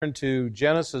Turn to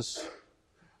Genesis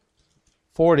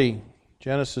 40,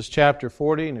 Genesis chapter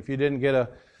 40, and if you didn't get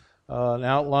an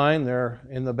outline, they're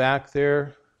in the back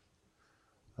there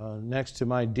next to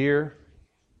my deer.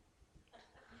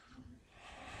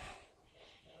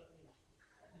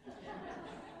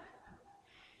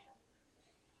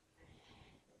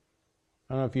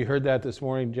 I don't know if you heard that this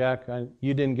morning, Jack.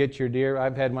 You didn't get your deer.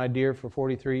 I've had my deer for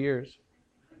 43 years.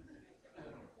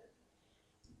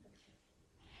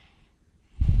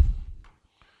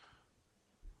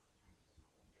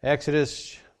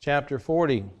 Exodus chapter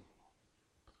 40.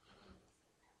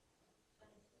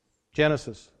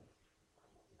 Genesis.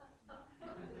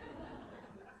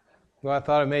 Well, I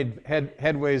thought I made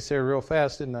headways there real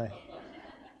fast, didn't I?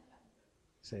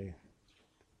 Say,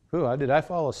 did I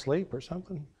fall asleep or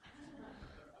something?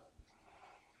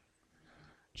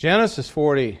 Genesis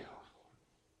 40.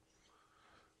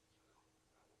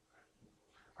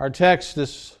 Our text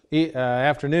this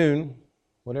afternoon,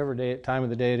 whatever time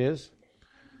of the day it is,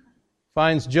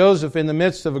 finds Joseph in the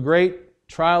midst of a great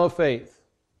trial of faith.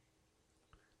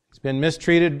 He's been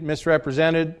mistreated,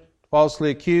 misrepresented, falsely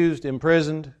accused,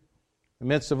 imprisoned. In the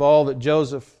midst of all that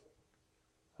Joseph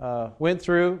went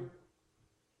through,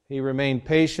 he remained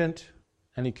patient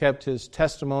and he kept his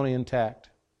testimony intact.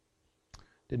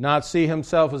 Did not see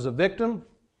himself as a victim,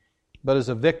 but as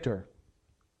a victor,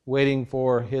 waiting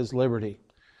for his liberty.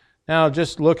 Now,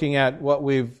 just looking at what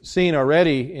we've seen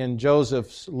already in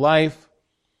Joseph's life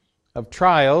of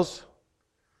trials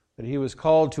that he was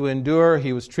called to endure.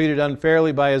 He was treated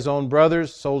unfairly by his own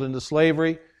brothers, sold into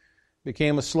slavery,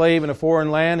 became a slave in a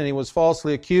foreign land, and he was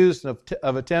falsely accused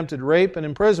of attempted rape and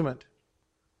imprisonment.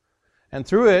 And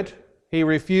through it, he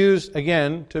refused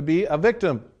again to be a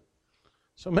victim.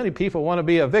 So many people want to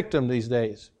be a victim these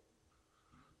days.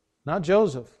 Not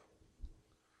Joseph.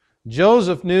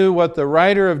 Joseph knew what the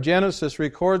writer of Genesis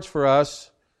records for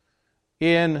us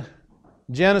in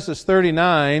Genesis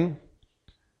 39,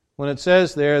 when it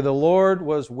says there, the Lord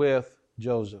was with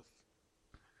Joseph.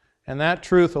 And that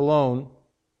truth alone,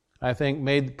 I think,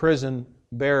 made the prison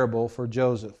bearable for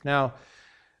Joseph. Now,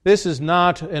 this is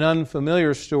not an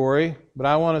unfamiliar story, but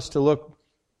I want us to look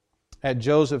at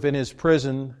Joseph in his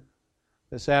prison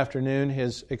this afternoon.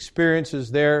 His experiences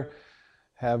there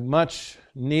have much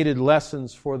needed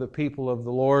lessons for the people of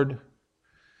the Lord.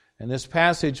 And this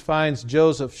passage finds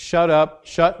Joseph shut up,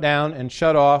 shut down, and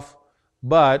shut off,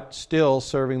 but still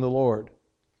serving the Lord.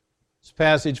 This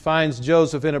passage finds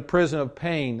Joseph in a prison of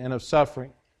pain and of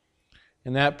suffering.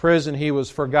 In that prison he was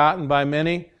forgotten by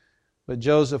many, but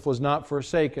Joseph was not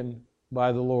forsaken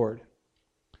by the Lord.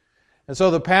 And so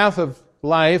the path of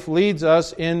life leads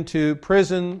us into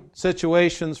prison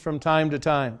situations from time to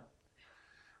time.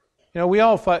 You know, we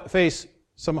all face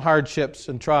some hardships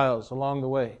and trials along the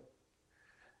way.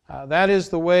 That is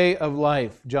the way of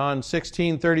life. John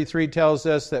 16:33 tells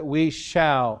us that we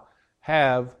shall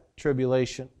have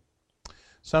tribulation.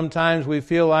 Sometimes we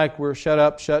feel like we're shut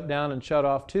up, shut down, and shut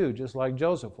off too, just like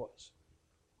Joseph was.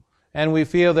 And we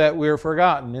feel that we're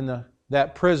forgotten in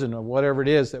that prison of whatever it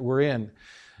is that we're in.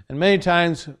 And many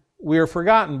times we are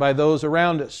forgotten by those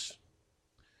around us.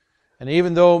 And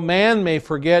even though man may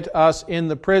forget us in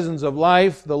the prisons of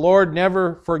life, the Lord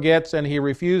never forgets, and He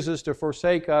refuses to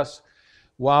forsake us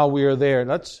while we are there.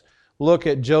 Let's look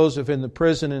at Joseph in the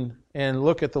prison and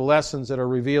look at the lessons that are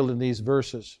revealed in these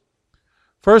verses.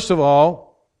 First of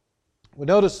all, we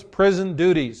notice prison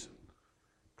duties.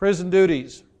 Prison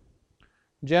duties.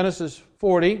 Genesis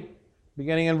 40,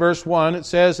 beginning in verse 1, it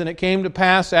says, "And it came to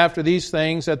pass after these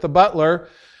things that the butler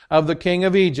of the king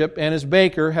of Egypt and his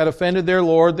baker had offended their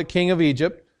lord, the king of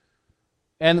Egypt.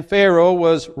 And Pharaoh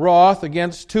was wroth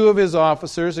against two of his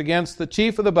officers, against the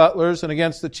chief of the butlers and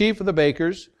against the chief of the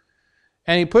bakers.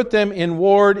 And he put them in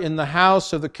ward in the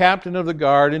house of the captain of the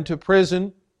guard, into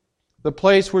prison, the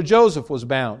place where Joseph was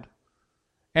bound.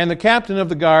 And the captain of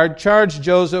the guard charged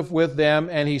Joseph with them,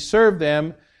 and he served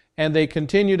them, and they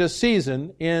continued a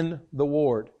season in the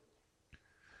ward."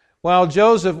 While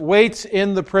Joseph waits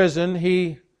in the prison,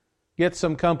 he gets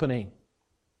some company.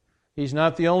 He's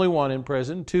not the only one in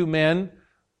prison. Two men,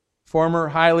 former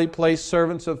highly placed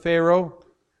servants of Pharaoh,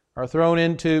 are thrown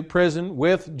into prison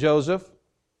with Joseph.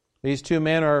 These two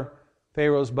men are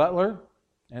Pharaoh's butler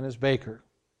and his baker.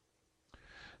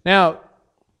 Now,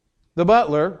 the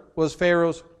butler was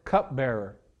Pharaoh's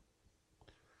cupbearer.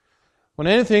 When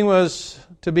anything was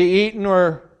to be eaten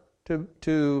or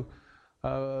to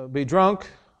be drunk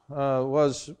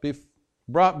was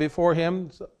brought before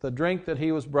him, the drink that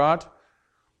he was brought,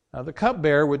 the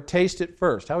cupbearer would taste it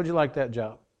first. How would you like that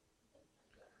job?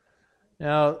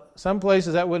 Now, some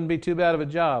places that wouldn't be too bad of a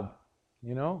job,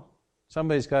 you know.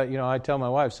 Somebody's got, I tell my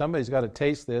wife, somebody's got to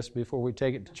taste this before we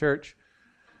take it to church.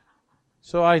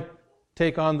 So I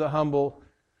take on the humble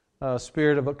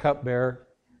spirit of a cupbearer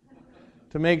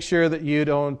to make sure that you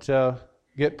don't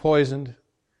get poisoned.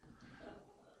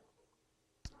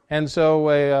 And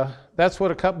so that's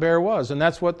what a cupbearer was, and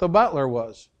that's what the butler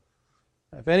was.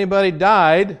 If anybody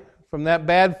died from that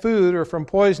bad food or from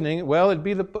poisoning, well, it'd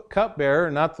be the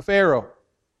cupbearer, not the Pharaoh.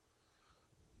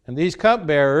 And these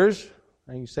cupbearers,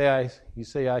 and you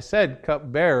say I said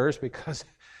cupbearers because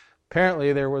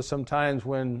apparently there was some times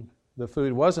when the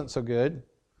food wasn't so good,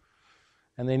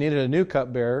 and they needed a new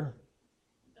cupbearer.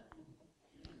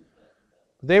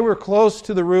 They were close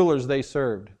to the rulers they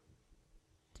served.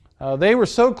 They were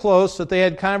so close that they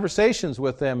had conversations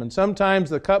with them, and sometimes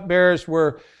the cupbearers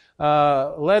were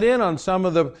let in on some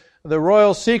of the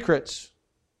royal secrets.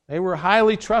 They were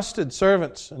highly trusted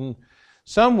servants. In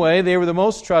some way, they were the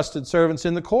most trusted servants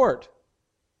in the court.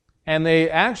 And they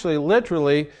actually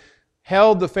literally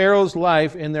held the Pharaoh's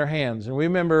life in their hands. And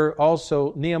remember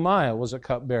also Nehemiah was a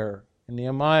cupbearer. In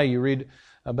Nehemiah, you read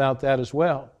about that as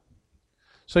well.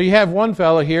 So you have one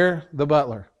fellow here, the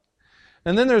butler.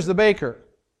 And then there's the baker.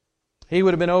 He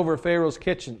would have been over Pharaoh's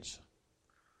kitchens.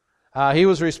 He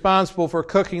was responsible for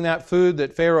cooking that food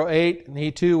that Pharaoh ate, and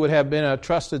he too would have been a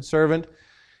trusted servant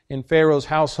in Pharaoh's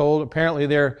household. Apparently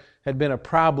there had been a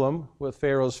problem with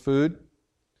Pharaoh's food.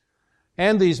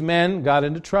 And these men got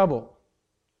into trouble.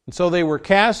 And so they were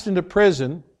cast into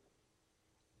prison.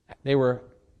 They were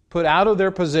put out of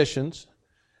their positions,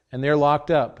 and they're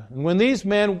locked up. And when these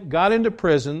men got into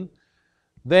prison,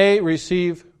 they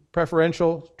received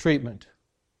preferential treatment.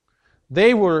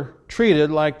 They were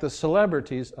treated like the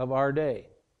celebrities of our day.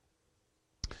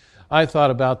 I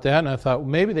thought about that, and I thought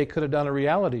maybe they could have done a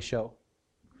reality show.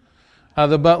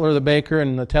 The butler, the baker,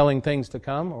 and the telling things to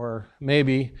come, or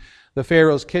maybe the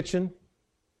Pharaoh's kitchen,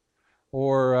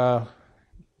 or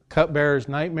cupbearer's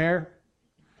nightmare.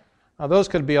 Those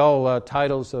could be all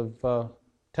titles of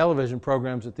television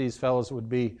programs that these fellows would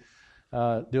be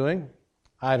doing.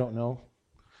 I don't know.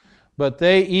 But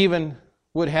they even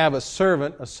would have a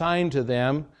servant assigned to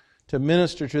them to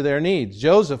minister to their needs.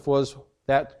 Joseph was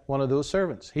one of those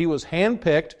servants. He was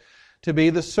handpicked to be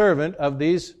the servant of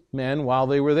these men while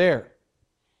they were there.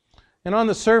 And on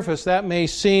the surface, that may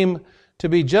seem to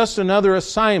be just another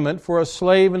assignment for a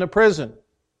slave in a prison.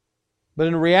 But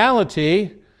in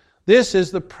reality, this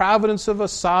is the providence of a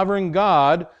sovereign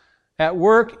God at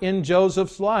work in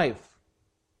Joseph's life.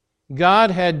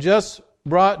 God had just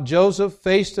brought Joseph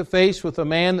face to face with a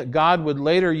man that God would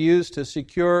later use to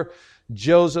secure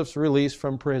Joseph's release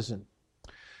from prison.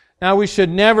 Now, we should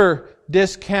never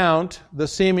discount the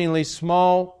seemingly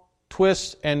small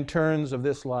twists and turns of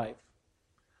this life.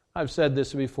 I've said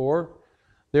this before.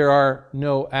 There are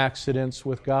no accidents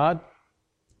with God.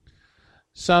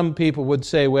 Some people would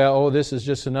say, well, this is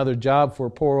just another job for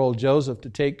poor old Joseph to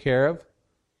take care of.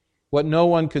 What no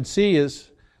one could see is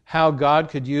how God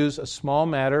could use a small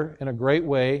matter in a great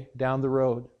way down the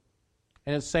road.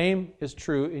 And the same is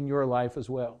true in your life as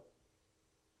well.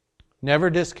 Never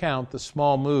discount the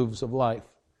small moves of life.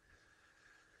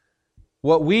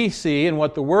 What we see and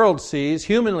what the world sees,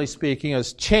 humanly speaking,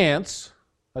 as chance,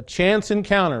 a chance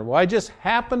encounter. Well, I just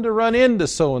happened to run into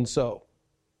so-and-so,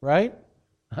 right?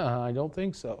 I don't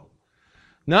think so.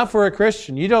 Not for a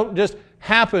Christian. You don't just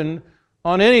happen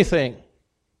on anything.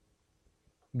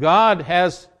 God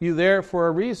has you there for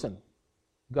a reason.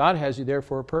 God has you there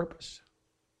for a purpose.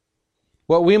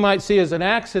 What we might see as an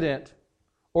accident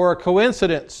or a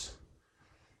coincidence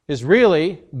is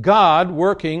really God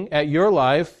working at your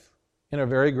life in a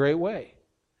very great way.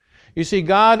 You see,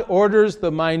 God orders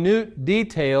the minute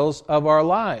details of our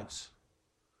lives.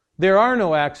 There are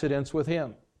no accidents with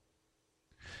Him.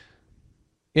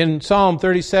 In Psalm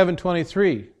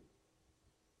 37:23,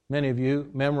 many of you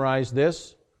memorized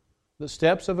this. The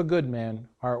steps of a good man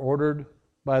are ordered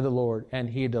by the Lord, and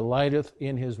he delighteth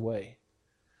in his way.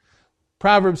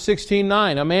 Proverbs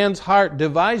 16:9, a man's heart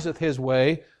deviseth his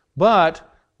way,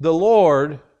 but the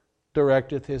Lord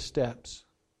directeth his steps.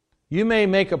 You may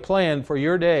make a plan for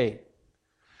your day.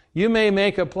 You may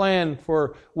make a plan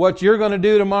for what you're going to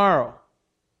do tomorrow.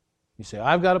 You say,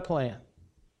 I've got a plan,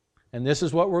 and this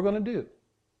is what we're going to do.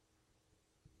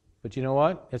 But you know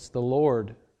what? It's the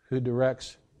Lord who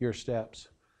directs your steps.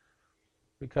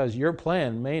 Because your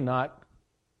plan may not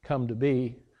come to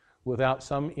be without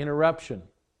some interruption.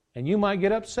 And you might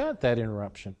get upset at that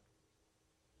interruption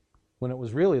when it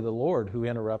was really the Lord who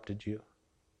interrupted you.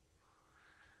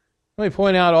 Let me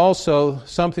point out also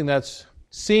something that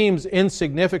seems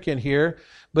insignificant here,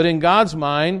 but in God's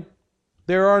mind,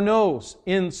 there are no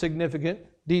insignificant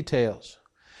details.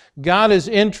 God is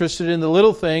interested in the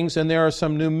little things, and there are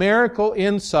some numerical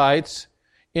insights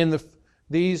in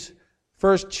these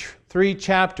first 3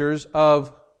 chapters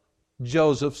of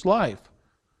Joseph's life.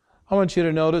 I want you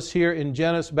to notice here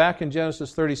back in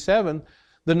Genesis 37,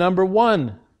 the number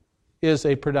 1 is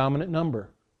a predominant number.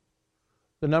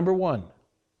 The number 1.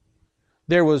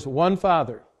 There was one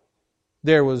father.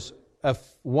 There was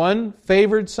one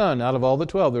favored son out of all the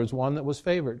 12. There was one that was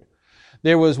favored.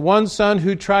 There was one son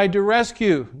who tried to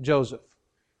rescue Joseph.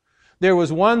 There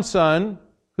was one son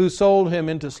who sold him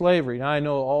into slavery. Now, I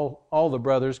know all the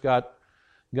brothers got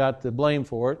the blame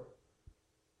for it,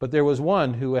 but there was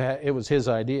one who it was his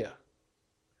idea.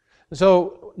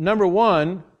 So, number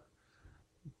 1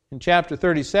 in chapter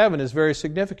 37 is very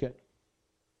significant.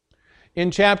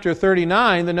 In chapter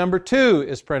 39, the number 2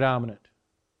 is predominant.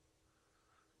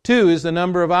 2 is the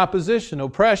number of opposition,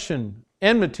 oppression,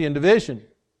 enmity, and division.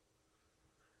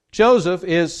 Joseph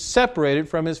is separated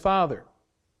from his father.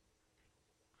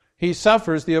 He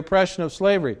suffers the oppression of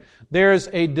slavery. There's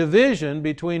a division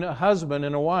between a husband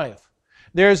and a wife.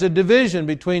 There's a division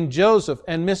between Joseph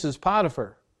and Mrs.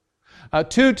 Potiphar.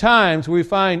 2 times we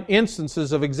find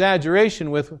instances of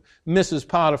exaggeration with Mrs.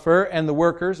 Potiphar and the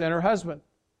workers and her husband.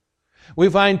 We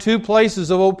find 2 places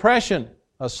of oppression,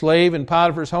 a slave in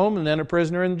Potiphar's home and then a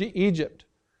prisoner in Egypt.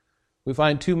 We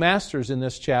find 2 masters in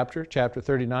this chapter, chapter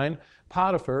 39,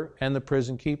 Potiphar and the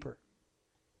prison keeper.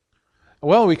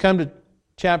 Well, we come to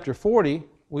chapter 40,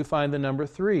 we find the number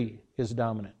 3 is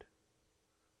dominant.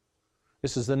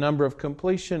 This is the number of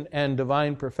completion and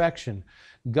divine perfection.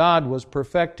 God was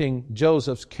perfecting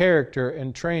Joseph's character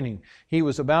and training. He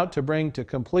was about to bring to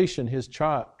completion his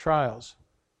trials.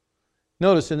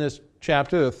 Notice in this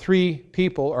chapter, the 3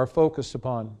 people are focused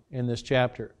upon in this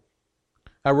chapter.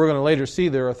 We're going to later see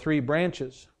there are 3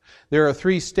 branches. There are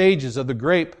 3 stages of the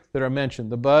grape that are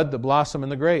mentioned: the bud, the blossom,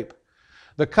 and the grape.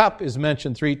 The cup is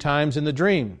mentioned 3 times in the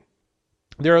dream.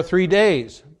 There are 3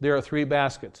 days. There are 3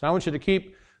 baskets. And I want you to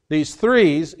keep these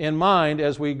 3s in mind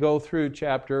as we go through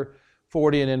chapter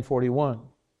 40 and then 41.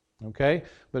 Okay?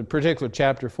 But in particular,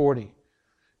 chapter 40.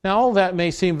 Now, all that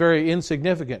may seem very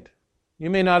insignificant. You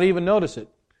may not even notice it.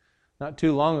 Not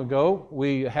too long ago,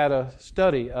 we had a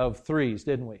study of 3s,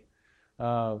 didn't we?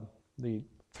 The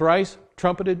thrice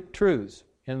trumpeted truths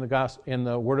in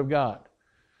the Word of God.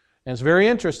 And it's very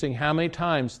interesting how many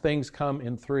times things come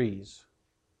in 3s.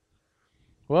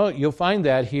 Well, you'll find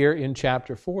that here in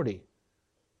chapter 40.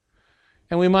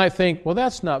 And we might think, well,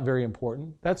 that's not very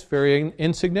important. That's very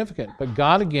insignificant. But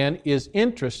God, again, is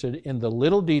interested in the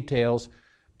little details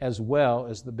as well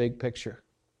as the big picture.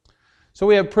 So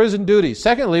we have prison duties.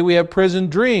 Secondly, we have prison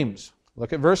dreams.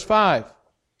 Look at verse 5.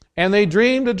 And they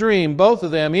dreamed a dream, both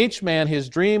of them, each man his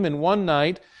dream in one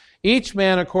night, each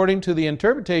man according to the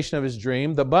interpretation of his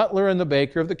dream, the butler and the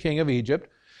baker of the king of Egypt,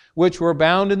 which were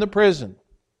bound in the prison.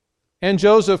 And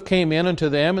Joseph came in unto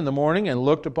them in the morning and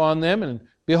looked upon them, and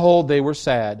behold, they were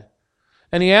sad.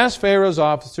 And he asked Pharaoh's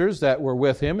officers that were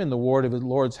with him in the ward of his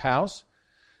Lord's house,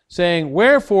 saying,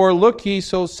 Wherefore look ye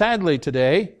so sadly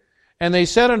today? And they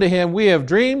said unto him, We have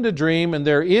dreamed a dream, and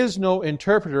there is no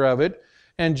interpreter of it.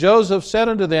 And Joseph said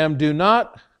unto them, Do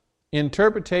not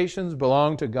interpretations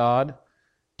belong to God?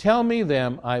 Tell me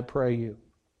them, I pray you.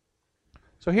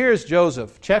 So here's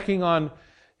Joseph checking on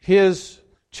his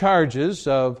charges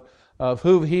of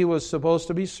who he was supposed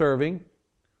to be serving,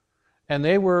 and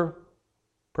they were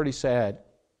pretty sad.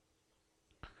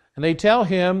 And they tell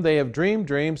him they have dreamed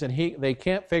dreams, and they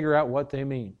can't figure out what they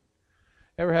mean.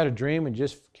 Ever had a dream and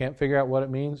just can't figure out what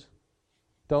it means?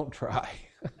 Don't try.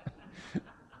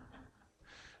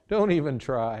 Don't even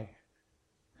try.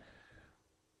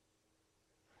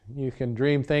 You can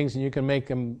dream things and you can make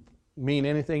them mean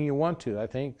anything you want to, I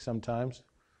think, sometimes.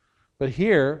 But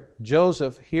here,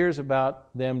 Joseph hears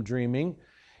about them dreaming,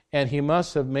 and he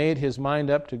must have made his mind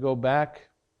up to go back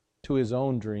to his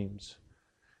own dreams.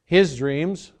 His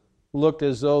dreams looked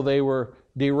as though they were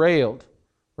derailed,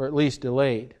 or at least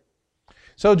delayed.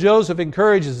 So Joseph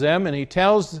encourages them, and he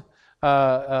tells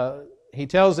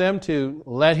them to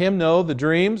let him know the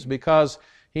dreams because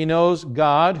he knows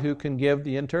God who can give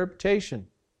the interpretation.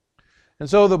 And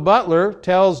so the butler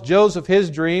tells Joseph his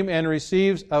dream and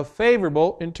receives a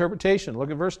favorable interpretation.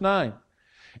 Look at verse 9.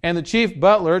 And the chief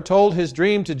butler told his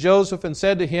dream to Joseph and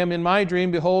said to him, In my dream,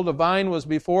 behold, a vine was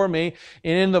before me,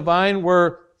 and in the vine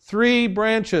were 3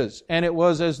 branches, and it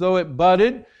was as though it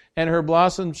budded, and her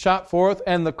blossoms shot forth,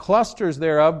 and the clusters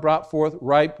thereof brought forth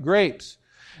ripe grapes.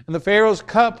 And the Pharaoh's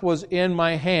cup was in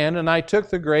my hand, and I took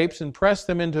the grapes and pressed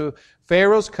them into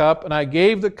Pharaoh's cup, and I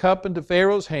gave the cup into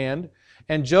Pharaoh's hand,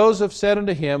 And Joseph said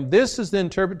unto him, this is the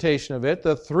interpretation of it.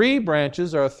 The 3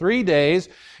 branches are 3 days,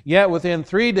 yet within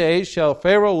 3 days shall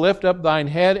Pharaoh lift up thine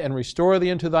head and restore thee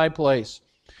into thy place.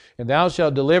 And thou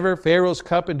shalt deliver Pharaoh's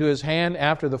cup into his hand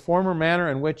after the former manner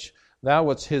in which thou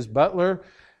wast his butler.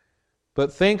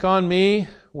 But think on me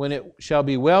when it shall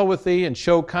be well with thee, and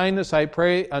show kindness, I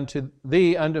pray, unto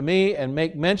thee, unto me, and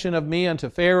make mention of me unto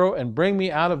Pharaoh, and bring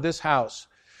me out of this house.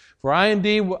 For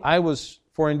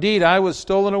indeed I was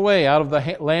stolen away out of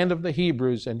the land of the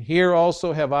Hebrews, and here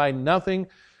also have I nothing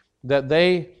that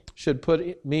they should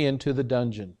put me into the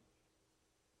dungeon.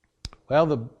 Well,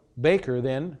 the baker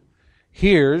then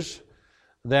hears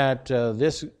that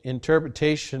this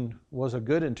interpretation was a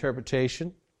good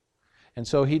interpretation, and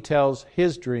so he tells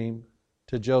his dream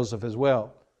to Joseph as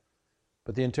well.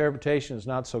 But the interpretation is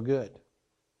not so good.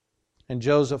 And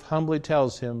Joseph humbly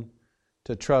tells him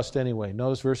to trust anyway.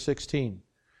 Notice verse 16. It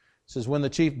says, when the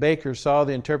chief baker saw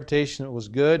the interpretation that was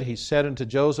good, he said unto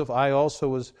Joseph, I also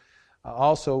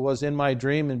was in my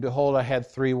dream, and behold, I had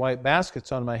 3 white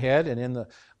baskets on my head, and in the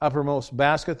uppermost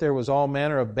basket there was all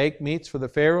manner of baked meats for the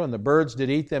Pharaoh, and the birds did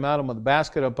eat them out of the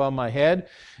basket upon my head.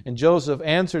 And Joseph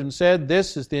answered and said,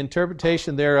 this is the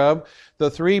interpretation thereof. The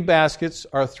 3 baskets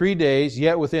are 3 days,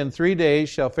 yet within 3 days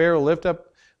shall Pharaoh lift up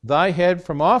thy head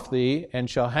from off thee, and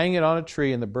shall hang it on a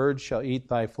tree, and the birds shall eat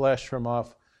thy flesh from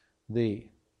off thee.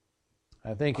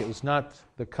 I think it was not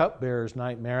the cupbearer's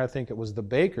nightmare, I think it was the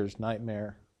baker's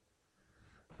nightmare.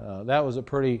 That was a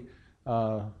pretty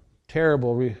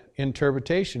terrible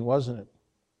interpretation, wasn't it?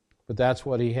 But that's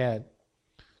what he had.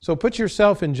 So put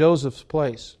yourself in Joseph's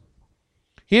place.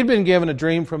 He had been given a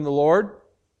dream from the Lord,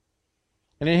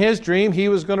 and in his dream he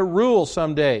was going to rule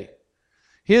someday.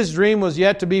 His dream was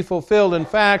yet to be fulfilled. In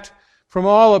fact, from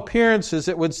all appearances,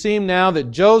 it would seem now that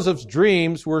Joseph's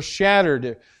dreams were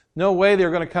shattered. No way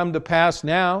they're going to come to pass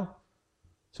now.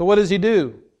 So what does he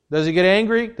do? Does he get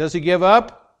angry? Does he give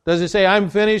up? Does he say, I'm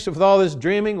finished with all this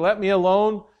dreaming, let me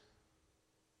alone?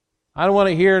 I don't want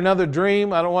to hear another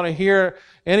dream. I don't want to hear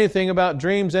anything about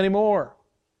dreams anymore.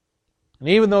 And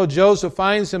even though Joseph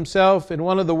finds himself in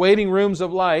one of the waiting rooms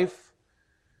of life,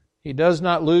 he does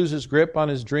not lose his grip on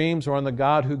his dreams or on the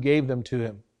God who gave them to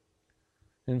him.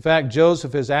 In fact,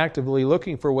 Joseph is actively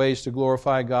looking for ways to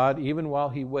glorify God even while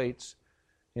he waits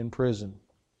in prison.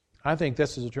 I think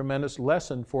this is a tremendous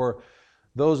lesson for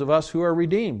those of us who are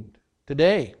redeemed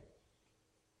today.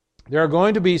 There are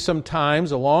going to be some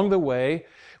times along the way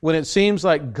when it seems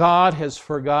like God has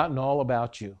forgotten all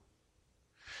about you.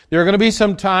 There are going to be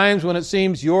some times when it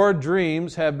seems your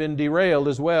dreams have been derailed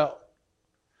as well.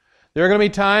 There are going to be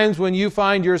times when you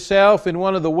find yourself in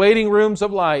one of the waiting rooms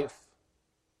of life,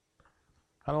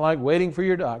 kind of like waiting for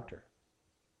your doctor.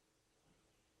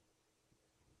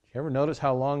 You ever notice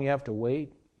how long you have to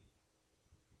wait?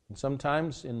 And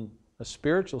sometimes in a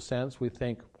spiritual sense we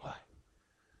think, what?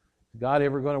 Is God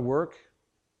ever going to work?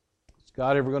 Is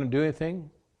God ever going to do anything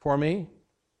for me?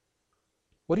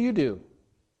 What do you do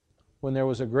when there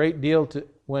has a great deal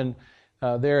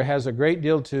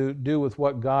to do with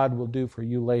what God will do for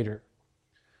you later?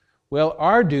 Well,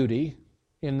 our duty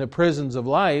in the prisons of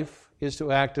life is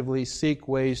to actively seek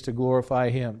ways to glorify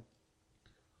Him.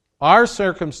 Our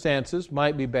circumstances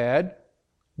might be bad,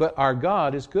 but our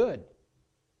God is good.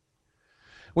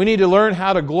 We need to learn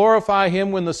how to glorify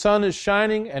Him when the sun is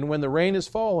shining and when the rain is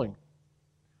falling.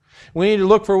 We need to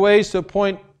look for ways to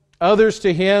point others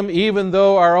to Him even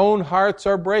though our own hearts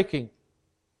are breaking.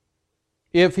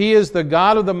 If He is the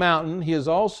God of the mountain, He is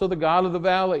also the God of the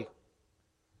valley.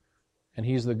 And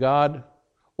He's the God,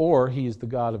 or He's the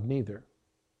God of neither.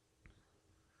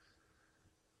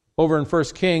 Over in 1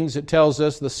 Kings, it tells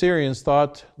us the Syrians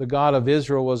thought the God of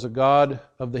Israel was a God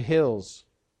of the hills.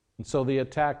 And so they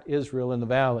attacked Israel in the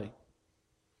valley.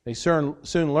 They soon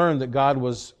learned that God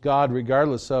was God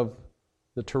regardless of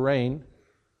the terrain.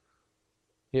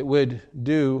 It would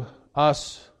do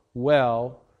us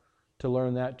well to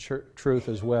learn that truth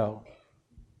as well.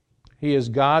 He is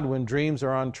God when dreams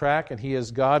are on track, and He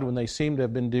is God when they seem to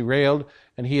have been derailed,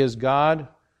 and He is God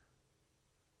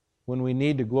when we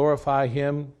need to glorify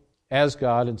Him as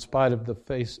God in spite of the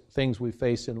things we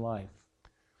face in life.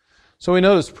 So we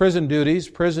notice prison duties,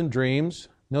 prison dreams.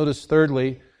 Notice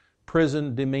thirdly,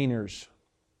 prison demeanors.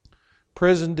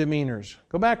 Prison demeanors.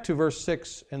 Go back to verse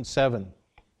 6 and 7.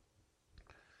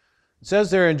 It says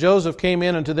there, and Joseph came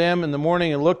in unto them in the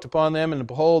morning and looked upon them, and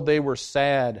behold, they were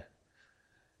sad.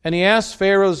 And he asked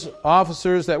Pharaoh's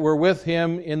officers that were with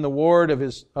him in the ward of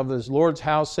his Lord's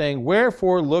house, saying,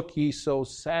 wherefore look ye so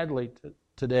sadly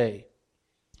today?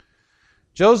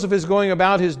 Joseph is going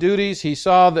about his duties. He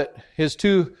saw that his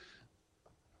 2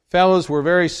 fellows were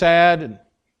very sad,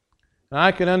 And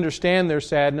I can understand their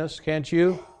sadness, can't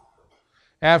you?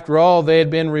 After all, they had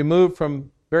been removed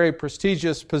from very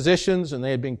prestigious positions and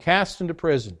they had been cast into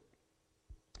prison.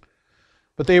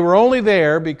 But they were only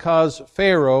there because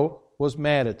Pharaoh was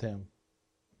mad at them.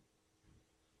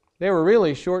 They were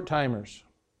really short-timers.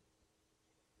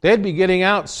 They'd be getting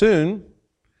out soon.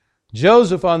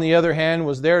 Joseph, on the other hand,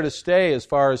 was there to stay as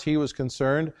far as he was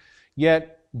concerned.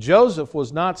 Yet Joseph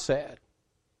was not sad.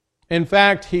 In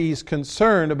fact, he's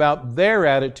concerned about their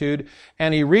attitude,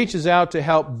 and he reaches out to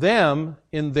help them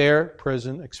in their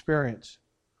prison experience.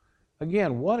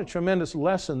 Again, what a tremendous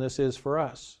lesson this is for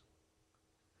us.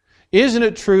 Isn't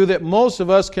it true that most of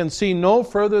us can see no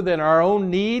further than our own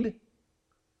need?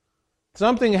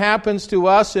 Something happens to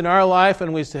us in our life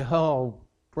and we say, oh,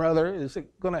 brother, is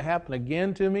it going to happen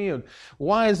again to me? And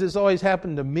why has this always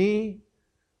happened to me?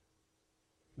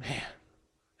 Man.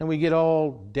 And we get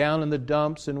all down in the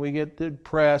dumps and we get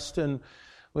depressed and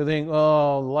we think,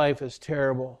 oh, life is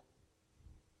terrible.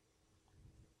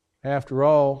 After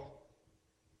all,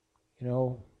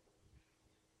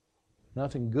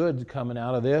 nothing good's coming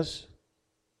out of this.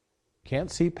 Can't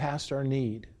see past our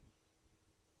need.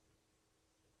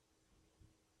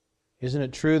 Isn't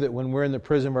it true that when we're in the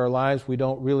prison of our lives, we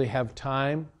don't really have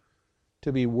time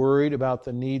to be worried about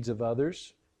the needs of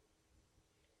others?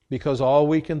 Because all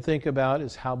we can think about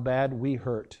is how bad we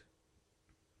hurt.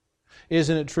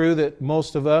 Isn't it true that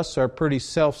most of us are pretty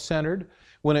self-centered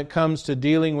when it comes to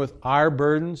dealing with our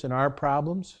burdens and our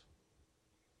problems?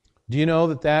 Do you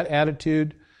know that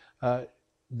attitude, that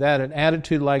an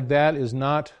attitude like that is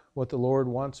not what the Lord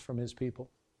wants from His people?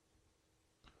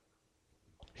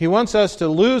 He wants us to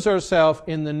lose ourselves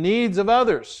in the needs of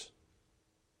others.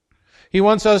 He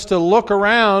wants us to look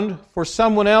around for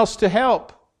someone else to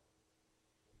help.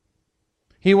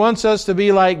 He wants us to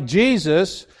be like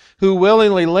Jesus, who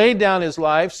willingly laid down His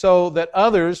life so that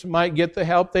others might get the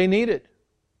help they needed.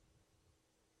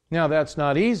 Now, that's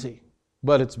not easy,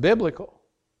 but it's biblical.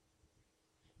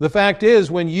 The fact is,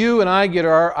 when you and I get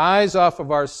our eyes off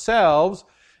of ourselves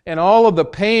and all of the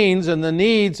pains and the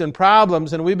needs and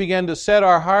problems, and we begin to set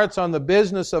our hearts on the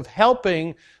business of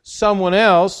helping someone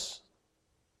else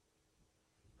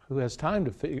who has time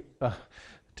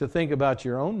to think about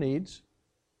your own needs.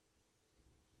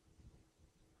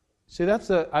 See,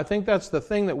 I think that's the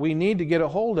thing that we need to get a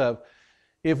hold of.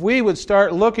 If we would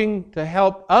start looking to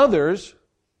help others,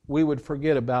 we would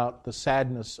forget about the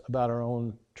sadness about our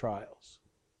own trials.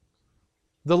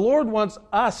 The Lord wants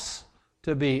us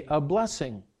to be a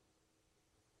blessing,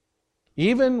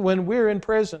 even when we're in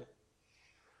prison.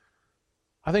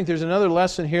 I think there's another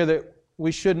lesson here that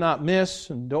we should not miss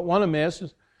and don't want to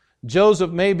miss.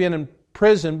 Joseph may have been in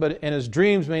prison, and his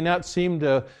dreams may not seem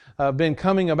to have been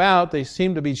coming about. They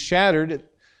seem to be shattered.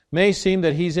 It may seem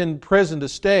that he's in prison to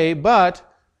stay, but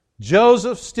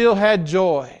Joseph still had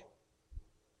joy.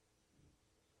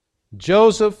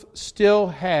 Joseph still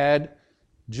had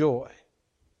joy.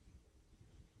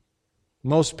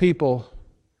 Most people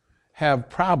have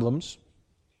problems,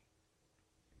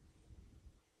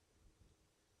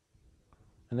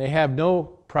 and they have no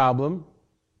problem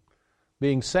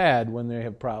being sad when they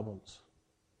have problems.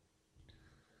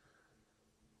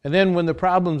 And then when the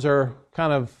problems are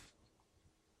kind of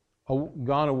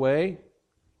gone away,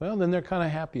 well, then they're kind of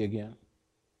happy again.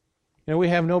 We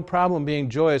have no problem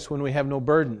being joyous when we have no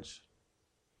burdens.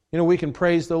 We can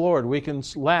praise the Lord. We can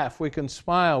laugh. We can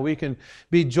smile. We can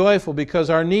be joyful because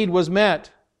our need was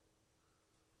met.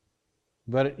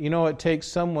 But, it takes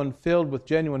someone filled with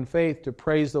genuine faith to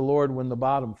praise the Lord when the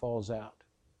bottom falls out.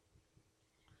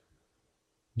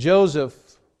 Joseph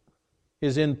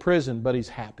is in prison, but he's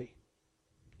happy.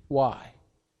 Why?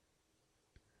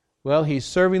 Well, he's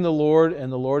serving the Lord,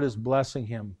 and the Lord is blessing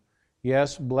him.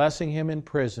 Yes, blessing him in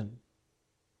prison.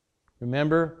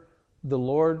 Remember, the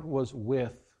Lord was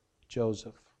with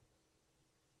Joseph.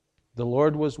 The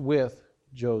Lord was with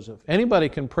Joseph. Anybody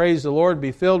can praise the Lord,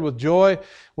 be filled with joy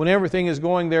when everything is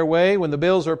going their way, when the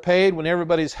bills are paid, when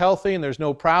everybody's healthy and there's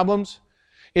no problems.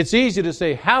 It's easy to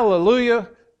say, hallelujah,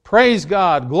 praise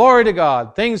God, glory to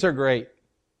God, things are great.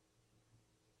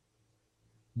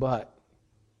 But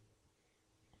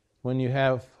when you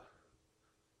have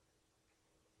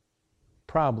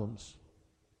problems,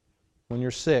 when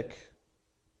you're sick,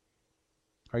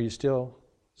 are you still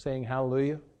saying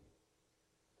hallelujah?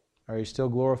 Are you still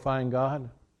glorifying God?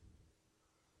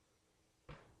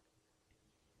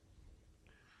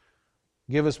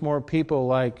 Give us more people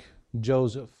like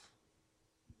Joseph.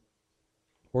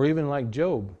 Or even like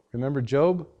Job. Remember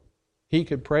Job? He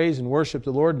could praise and worship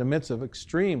the Lord in the midst of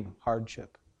extreme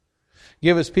hardship.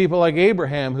 Give us people like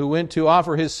Abraham, who went to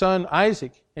offer his son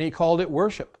Isaac, and he called it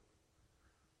worship.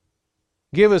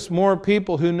 Give us more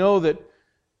people who know that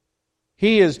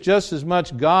He is just as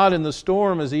much God in the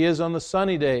storm as He is on the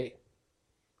sunny day.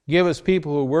 Give us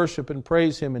people who worship and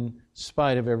praise Him in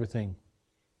spite of everything.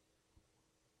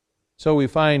 So we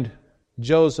find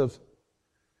Joseph's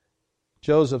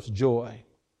joy.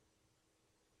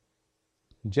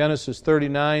 In Genesis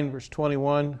 39, verse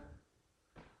 21,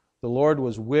 the Lord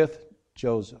was with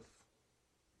Joseph.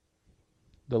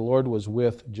 The Lord was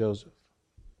with Joseph.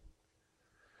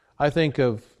 I think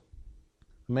of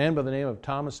a man by the name of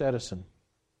Thomas Edison.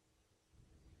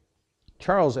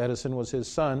 Charles Edison was his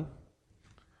son,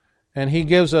 and he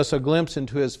gives us a glimpse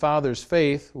into his father's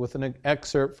faith with an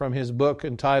excerpt from his book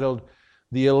entitled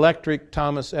The Electric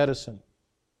Thomas Edison.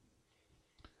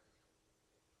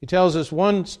 He tells us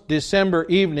one December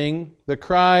evening, the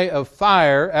cry of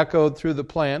fire echoed through the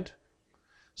plant.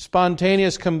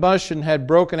 Spontaneous combustion had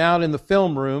broken out in the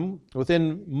film room.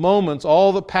 Within moments,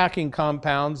 all the packing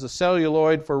compounds, the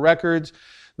celluloid for records,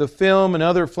 the film, and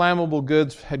other flammable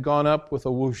goods had gone up with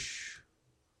a whoosh.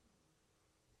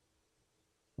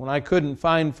 When I couldn't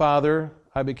find Father,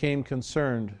 I became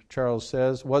concerned, Charles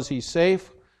says. Was he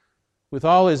safe? With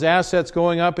all his assets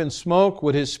going up in smoke,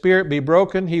 would his spirit be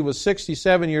broken? He was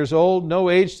 67 years old, no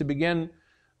age to begin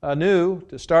anew,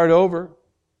 to start over.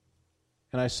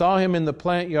 And I saw him in the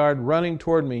plant yard running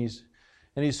toward me.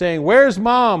 And he's saying, "Where's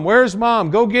Mom? Where's Mom?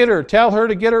 Go get her. Tell her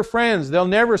to get her friends. They'll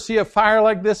never see a fire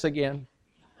like this again."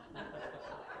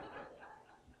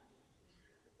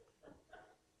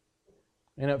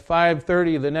 And at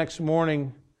 5:30 the next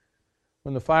morning,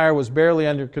 when the fire was barely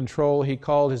under control, he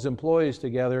called his employees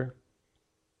together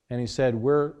and he said,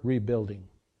 "We're rebuilding."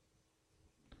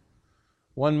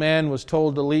 One man was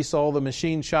told to lease all the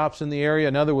machine shops in the area.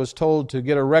 Another was told to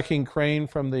get a wrecking crane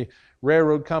from the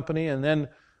railroad company. And then,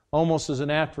 almost as an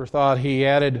afterthought, he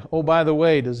added, "Oh, by the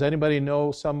way, does anybody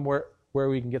know somewhere where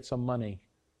we can get some money?"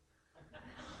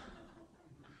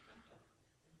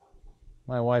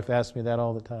 My wife asks me that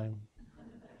all the time.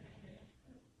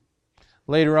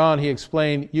 Later on, he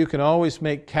explained, "You can always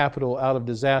make capital out of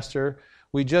disaster.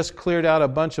 We just cleared out a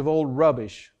bunch of old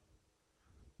rubbish.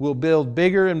 We'll build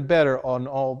bigger and better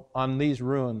on these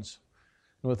ruins."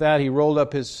 And with that, he rolled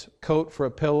up his coat for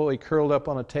a pillow, he curled up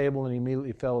on a table, and he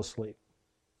immediately fell asleep.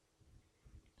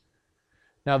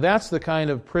 Now that's the kind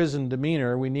of prison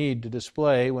demeanor we need to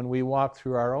display when we walk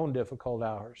through our own difficult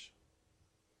hours.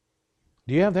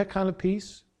 Do you have that kind of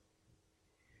peace?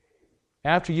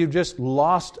 After you've just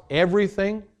lost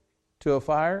everything to a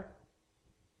fire?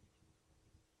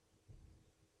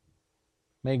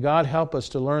 May God help us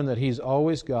to learn that He's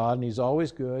always God and He's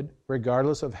always good,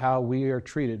 regardless of how we are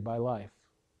treated by life.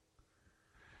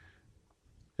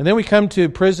 And then we come to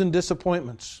prison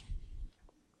disappointments.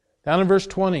 Down in verse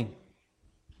 20.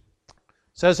 It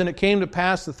says, "And it came to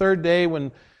pass the third day,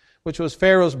 which was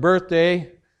Pharaoh's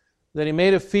birthday, that he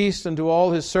made a feast unto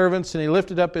all his servants, and he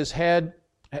lifted up the head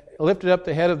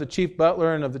of the chief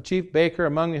butler and of the chief baker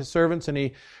among his servants, and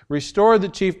he restored the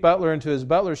chief butler into his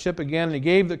butlership again, and he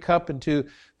gave the cup into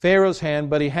Pharaoh's hand,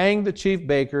 but he hanged the chief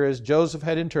baker as Joseph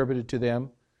had interpreted to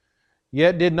them.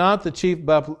 Yet did not the chief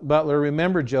butler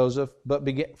remember Joseph, but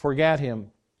forgat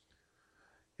him.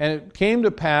 And it came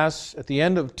to pass at the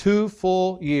end of 2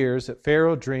 full years that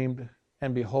Pharaoh dreamed,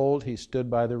 and behold, he stood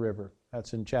by the river."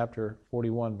 That's in chapter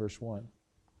 41, verse 1.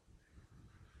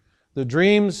 The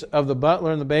dreams of the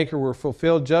butler and the baker were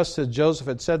fulfilled just as Joseph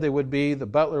had said they would be. The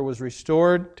butler was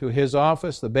restored to his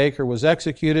office. The baker was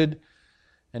executed.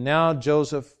 And now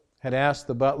Joseph had asked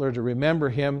the butler to remember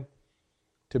him,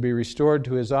 to be restored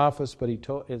to his office, but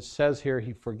it says here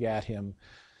he forgot him.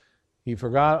 He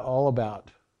forgot all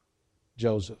about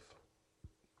Joseph.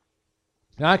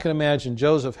 Now I can imagine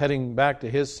Joseph heading back to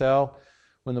his cell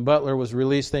when the butler was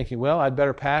released, thinking, "Well, I'd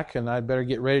better pack and I'd better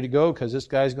get ready to go because this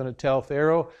guy's going to tell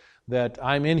Pharaoh that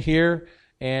I'm in here,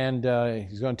 and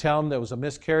he's going to tell him there was a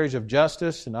miscarriage of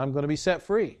justice, and I'm going to be set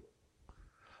free."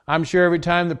 I'm sure every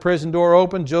time the prison door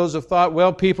opened, Joseph thought,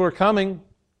 "Well, people are coming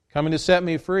to set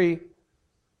me free."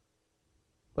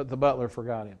 But the butler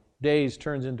forgot him. Days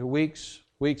turns into weeks,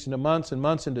 weeks into months, and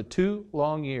months into 2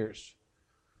 long years.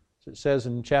 As it says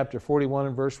in chapter 41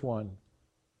 and verse 1.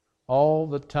 All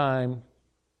the time,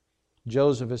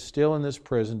 Joseph is still in this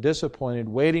prison, disappointed,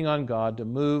 waiting on God to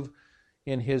move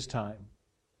in his time.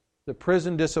 The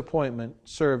prison disappointment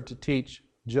served to teach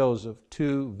Joseph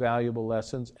 2 valuable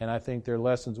lessons, and I think they're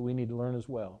lessons we need to learn as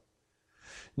well.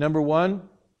 Number 1,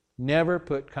 never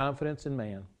put confidence in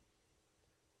man.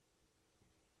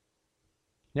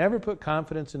 Never put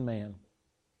confidence in man.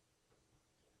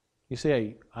 You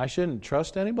say, "I shouldn't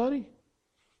trust anybody?"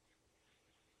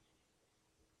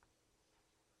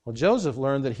 Well, Joseph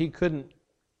learned that he couldn't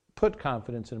put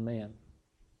confidence in man.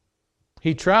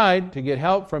 He tried to get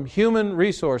help from human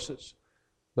resources,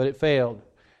 but it failed.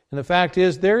 And the fact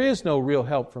is, there is no real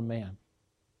help from man.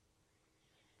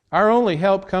 Our only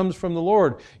help comes from the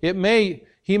Lord. He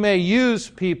may use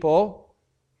people,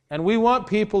 and we want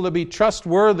people to be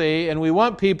trustworthy, and we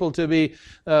want people to be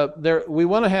we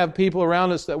want to have people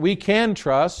around us that we can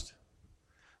trust,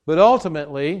 but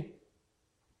ultimately,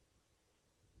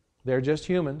 they're just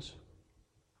humans.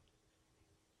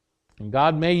 And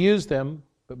God may use them,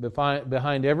 but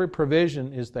behind every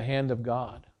provision is the hand of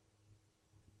God.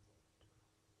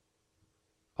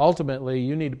 Ultimately,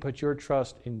 you need to put your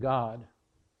trust in God.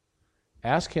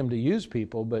 Ask Him to use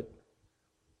people, but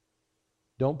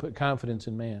don't put confidence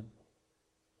in man.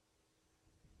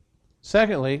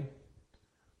 Secondly,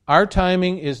 our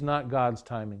timing is not God's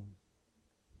timing.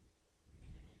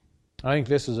 I think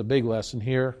this is a big lesson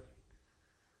here.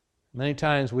 Many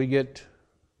times we get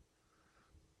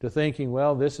to thinking,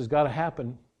 well, this has got to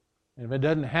happen. And if it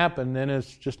doesn't happen, then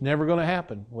it's just never going to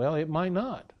happen. Well, it might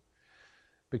not.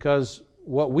 Because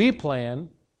what we plan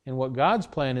and what God's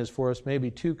plan is for us may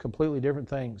be two completely different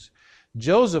things.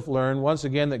 Joseph learned once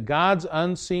again that God's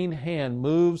unseen hand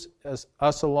moves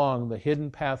us along the hidden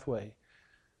pathway.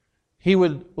 He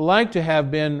would like to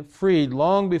have been freed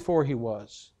long before he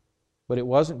was, but it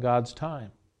wasn't God's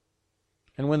time.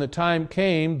 And when the time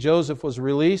came, Joseph was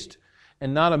released,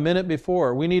 and not a minute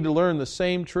before. We need to learn the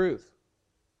same truth.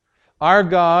 Our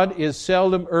God is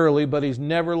seldom early, but He's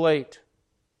never late.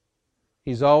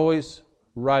 He's always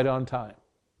right on time.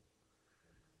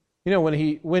 You know,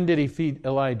 when did He feed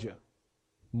Elijah?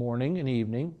 Morning and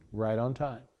evening, right on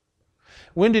time.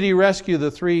 When did He rescue the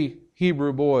 3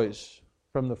 Hebrew boys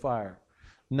from the fire?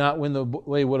 Not when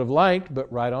they would have liked,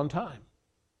 but right on time.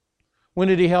 When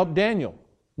did He help Daniel?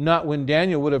 Not when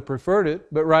Daniel would have preferred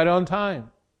it, but right on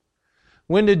time.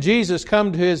 When did Jesus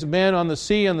come to His men on the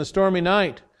sea on the stormy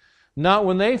night? Not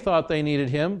when they thought they needed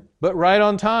Him, but right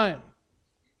on time.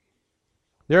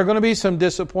 There are going to be some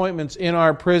disappointments in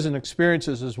our prison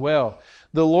experiences as well.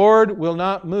 The Lord will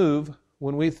not move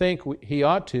when we think He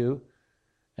ought to,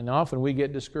 and often we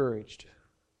get discouraged.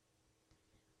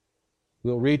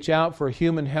 We'll reach out for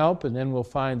human help, and then we'll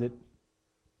find that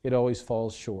it always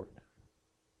falls short.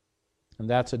 And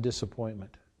that's a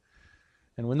disappointment.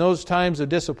 And when those times of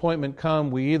disappointment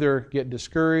come, we either get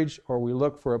discouraged or we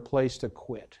look for a place to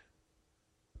quit.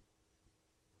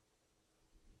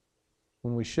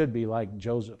 When we should be like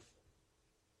Joseph.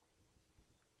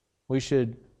 We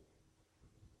should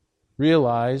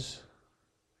realize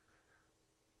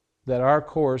that our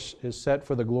course is set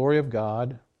for the glory of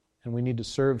God, and we need to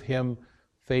serve Him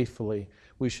faithfully.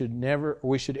 We should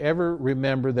ever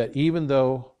remember that even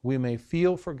though we may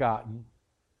feel forgotten,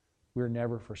 we're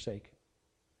never forsaken.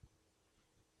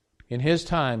 In His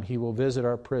time, He will visit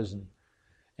our prison,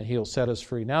 and He'll set us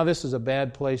free. Now, this is a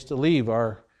bad place to leave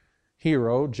our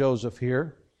hero, Joseph,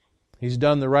 here. He's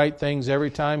done the right things every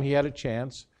time he had a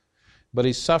chance, but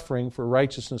he's suffering for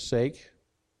righteousness' sake,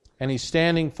 and he's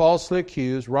standing falsely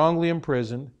accused, wrongly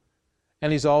imprisoned,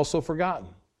 and he's also forgotten.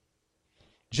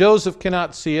 Joseph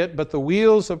cannot see it, but the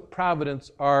wheels of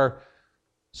providence are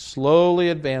slowly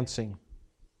advancing.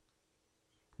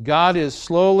 God is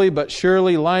slowly but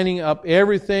surely lining up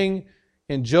everything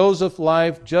in Joseph's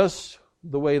life just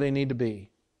the way they need to be.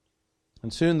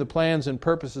 And soon the plans and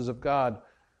purposes of God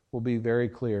will be very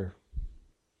clear.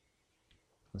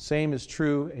 The same is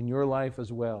true in your life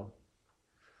as well.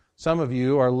 Some of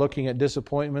you are looking at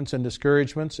disappointments and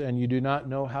discouragements, and you do not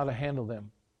know how to handle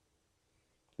them.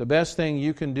 The best thing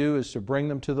you can do is to bring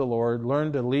them to the Lord,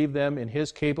 learn to leave them in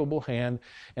His capable hand,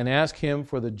 and ask Him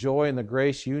for the joy and the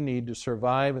grace you need to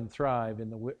survive and thrive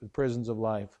in the prisons of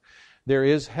life. There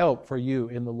is help for you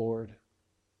in the Lord.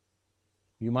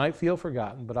 You might feel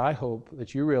forgotten, but I hope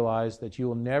that you realize that you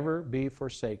will never be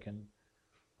forsaken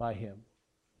by Him.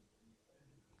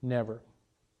 Never.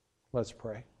 Let's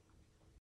pray.